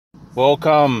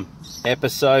Welcome,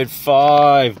 episode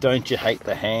 5. Don't you hate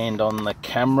the hand on the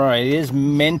camera? It is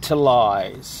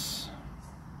Mentalise.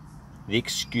 The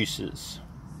excuses.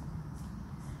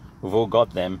 We've all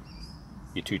got them.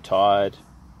 You're too tired.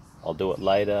 I'll do it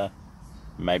later.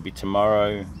 Maybe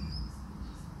tomorrow.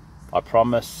 I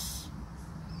promise.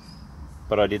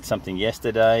 But I did something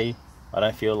yesterday. I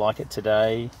don't feel like it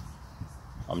today.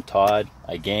 I'm tired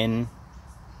again.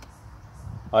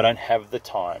 I don't have the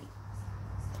time.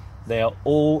 They are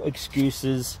all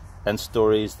excuses and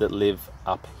stories that live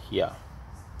up here.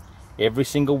 Every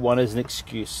single one is an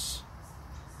excuse.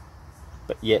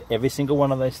 But yet every single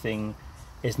one of those things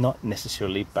is not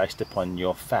necessarily based upon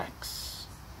your facts.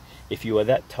 If you are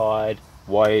that tired,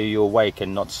 why are you awake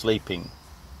and not sleeping?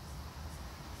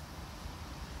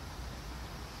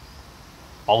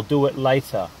 I'll do it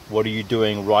later. What are you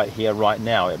doing right here, right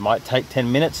now? It might take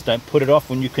 10 minutes. Don't put it off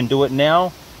when you can do it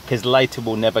now, because later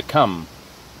will never come.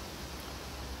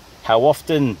 How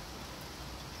often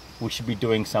we should be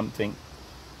doing something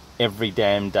every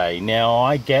damn day. Now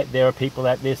I get there are people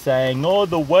out there saying, oh,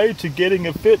 the way to getting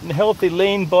a fit and healthy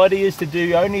lean body is to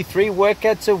do only 3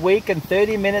 workouts a week and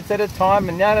 30 minutes at a time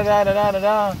and da da da da da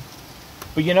da.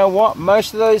 But you know what?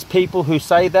 Most of those people who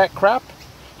say that crap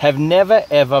have never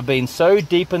ever been so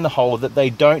deep in the hole that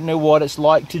they don't know what it's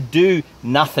like to do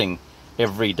nothing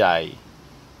every day.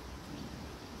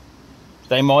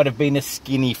 They might have been a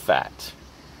skinny fat.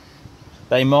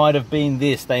 They might have been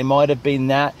this, they might have been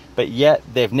that, but yet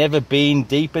they've never been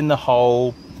deep in the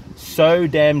hole, so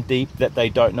damn deep that they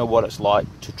don't know what it's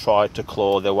like to try to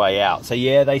claw their way out. So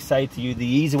yeah, they say to you, the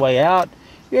easy way out,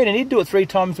 you only need to do it 3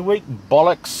 times a week.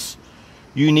 Bollocks.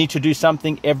 You need to do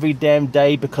something every damn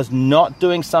day, because not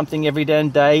doing something every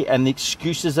damn day and the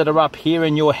excuses that are up here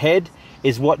in your head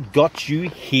is what got you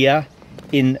here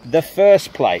in the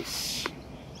first place.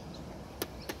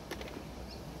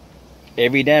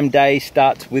 Every damn day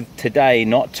starts with today,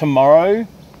 not tomorrow,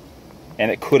 and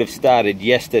it could have started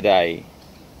yesterday.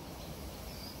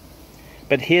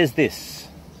 But here's this.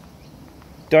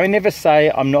 Don't ever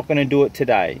say, I'm not going to do it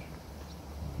today.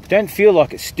 Don't feel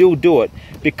like it, still do it,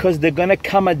 because there's going to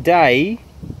come a day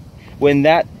when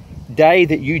that day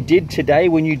that you did today,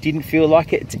 when you didn't feel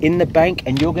like it, it's in the bank,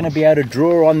 and you're going to be able to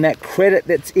draw on that credit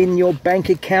that's in your bank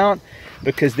account,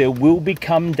 because there will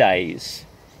become days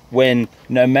when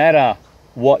no matter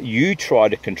what you try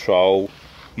to control,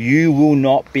 you will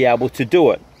not be able to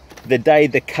do it. The day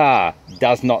the car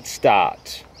does not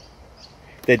start.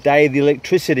 The day the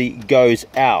electricity goes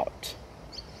out.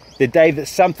 The day that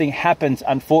something happens,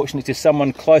 unfortunately, to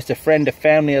someone close, a friend, a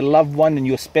family, a loved one, and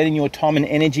you're spending your time and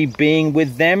energy being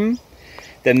with them,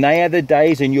 then they are the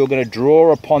days and you're going to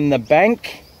draw upon the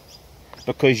bank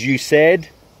because you said,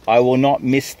 I will not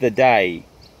miss the day.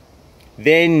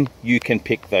 Then you can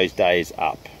pick those days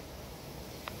up.